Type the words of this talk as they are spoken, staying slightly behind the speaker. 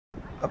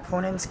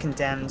opponents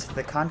condemned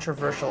the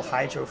controversial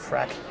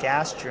hydrofrack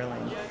gas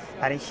drilling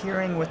at a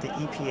hearing with the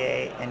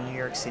EPA and New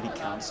York City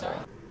Council.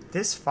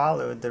 This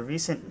followed the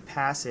recent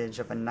passage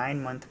of a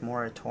 9-month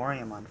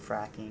moratorium on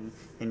fracking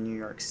in New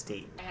York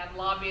State. I had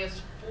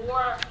lobbyists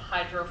for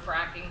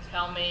hydrofracking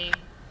tell me,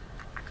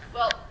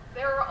 well,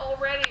 there are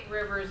already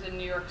rivers in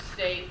New York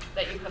State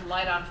that you could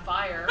light on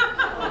fire.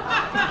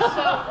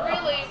 So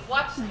really,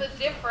 what's the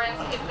difference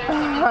if there's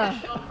some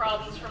additional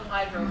problems from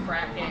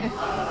hydrofracking? And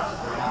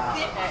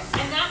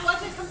that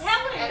wasn't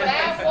compelling. And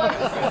that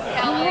wasn't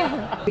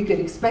compelling. We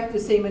could expect the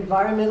same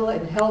environmental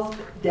and health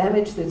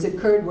damage that's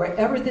occurred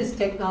wherever this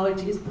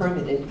technology is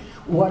permitted.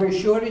 Water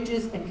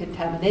shortages and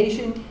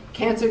contamination,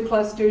 cancer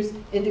clusters,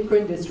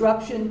 endocrine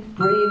disruption,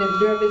 brain and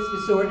nervous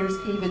disorders,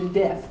 even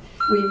death.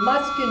 We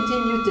must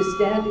continue to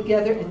stand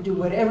together and do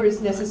whatever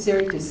is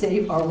necessary to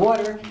save our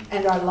water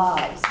and our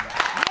lives.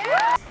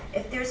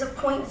 If there's a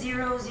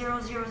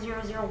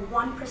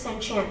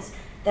 0.0000001% chance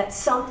that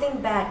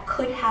something bad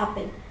could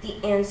happen, the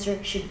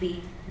answer should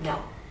be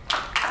no.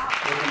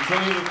 We'll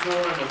continue to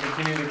tour and we'll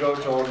continue to go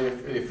to all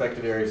the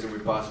affected areas that we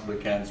possibly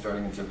can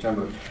starting in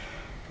September.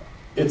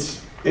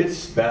 It's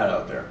bad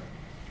out there.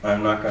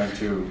 I'm not going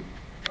to,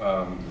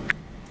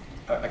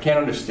 I can't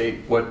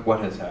understate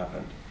what has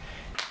happened.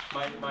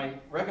 My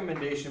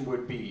recommendation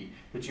would be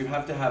that you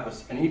have to have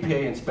an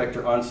EPA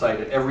inspector on site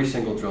at every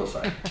single drill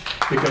site,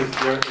 because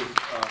there is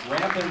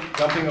rampant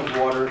dumping of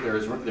water, there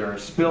are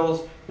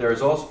spills, there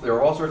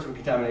are all sorts of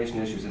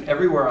contamination issues, and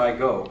everywhere I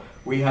go,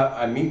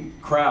 I meet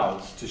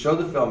crowds to show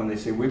the film, and they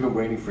say, we've been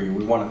waiting for you,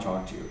 we want to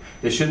talk to you.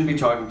 They shouldn't be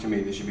talking to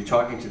me, they should be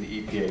talking to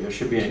the EPA. There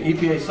should be an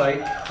EPA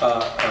site,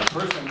 a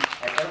person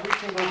at every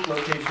single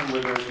location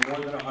where there's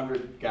more than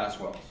 100 gas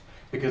wells,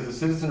 because the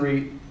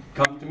citizenry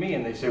come to me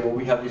and they say, well,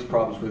 we have these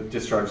problems with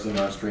discharges in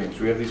our streams,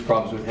 we have these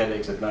problems with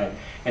headaches at night,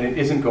 and it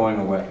isn't going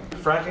away.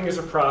 Fracking is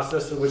a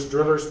process in which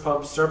drillers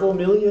pump several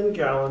million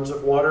gallons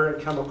of water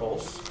and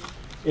chemicals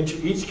into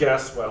each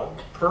gas well,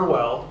 per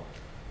well,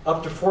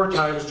 up to 4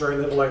 times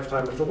during the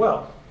lifetime of the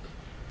well.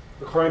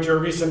 According to a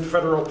recent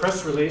federal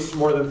press release,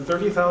 more than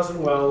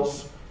 30,000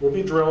 wells will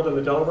be drilled in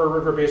the Delaware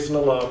River Basin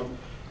alone,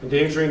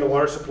 endangering the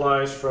water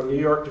supplies from New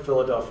York to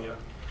Philadelphia.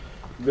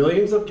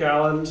 Millions of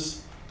gallons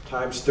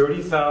times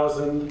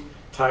 30,000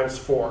 times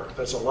 4.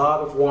 That's a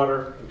lot of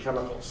water and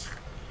chemicals.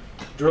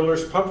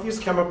 Drillers pump these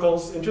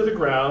chemicals into the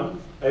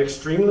ground at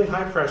extremely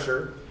high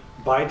pressure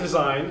by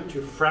design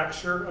to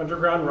fracture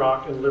underground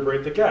rock and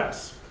liberate the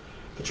gas.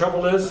 The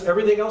trouble is,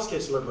 everything else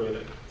gets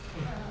liberated.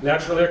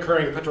 Naturally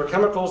occurring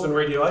petrochemicals and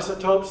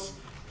radioisotopes,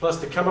 plus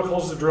the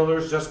chemicals the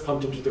drillers just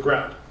pumped into the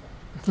ground.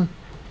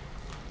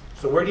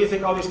 So where do you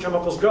think all these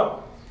chemicals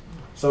go?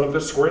 Some of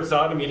it squirts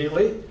out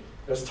immediately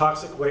as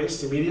toxic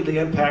waste, immediately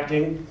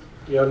impacting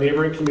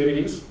neighboring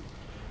communities.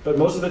 But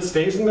most of it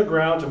stays in the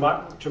ground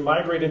to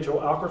migrate into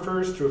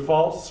aquifers through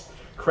faults,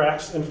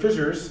 cracks, and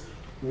fissures,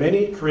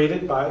 many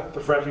created by the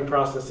fracking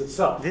process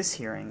itself. This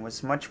hearing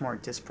was much more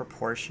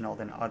disproportional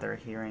than other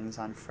hearings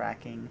on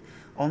fracking.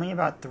 Only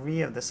about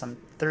 3 of the some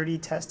 30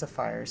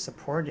 testifiers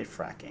supported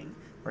fracking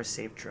or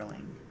safe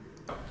drilling.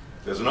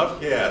 There's enough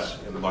gas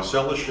in the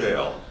Marcellus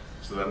Shale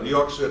so that New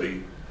York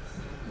City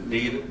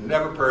need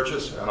never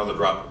purchase another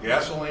drop of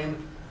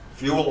gasoline,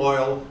 fuel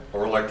oil,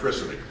 or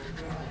electricity.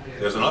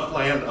 There's enough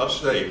land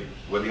upstate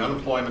where the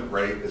unemployment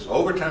rate is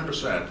over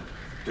 10%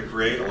 to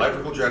create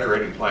electrical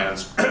generating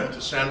plants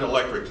to send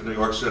electric to New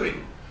York City,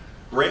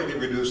 greatly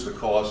reduce the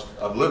cost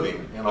of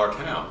living in our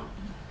town.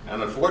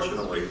 And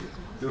unfortunately,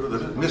 due to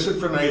the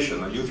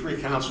misinformation that you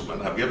 3 councilmen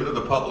have given to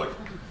the public,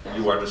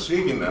 you are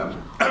deceiving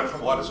them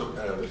from what is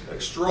an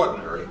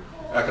extraordinary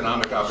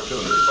economic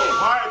opportunity.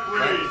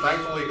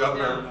 Thankfully,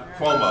 Governor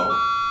Cuomo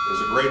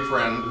is a great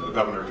friend,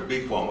 Governor to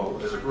be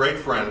Cuomo, is a great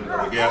friend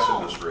of the gas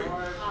industry,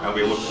 and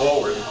we look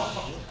forward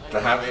to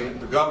having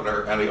the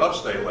governor and the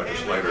upstate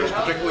legislators,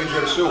 particularly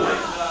Jim Seward,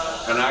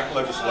 enact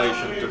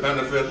legislation to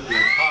benefit the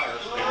entire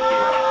state of New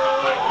York.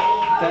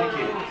 Thank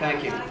you,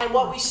 thank you. And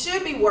what we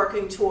should be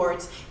working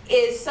towards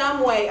is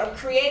some way of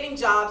creating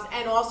jobs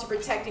and also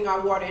protecting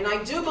our water. And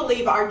I do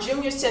believe our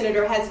junior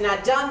senator has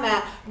not done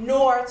that,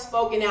 nor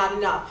spoken out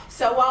enough.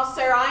 So while,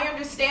 sir, I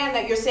understand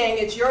that you're saying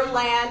it's your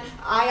land,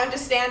 I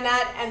understand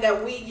that, and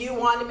that you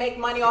want to make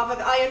money off of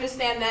it, I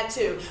understand that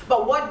too.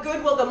 But what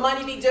good will the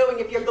money be doing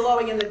if you're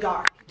glowing in the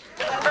dark?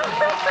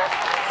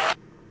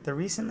 The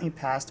recently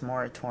passed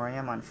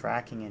moratorium on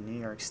fracking in New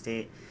York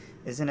State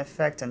is in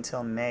effect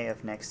until May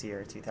of next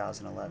year,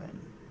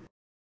 2011.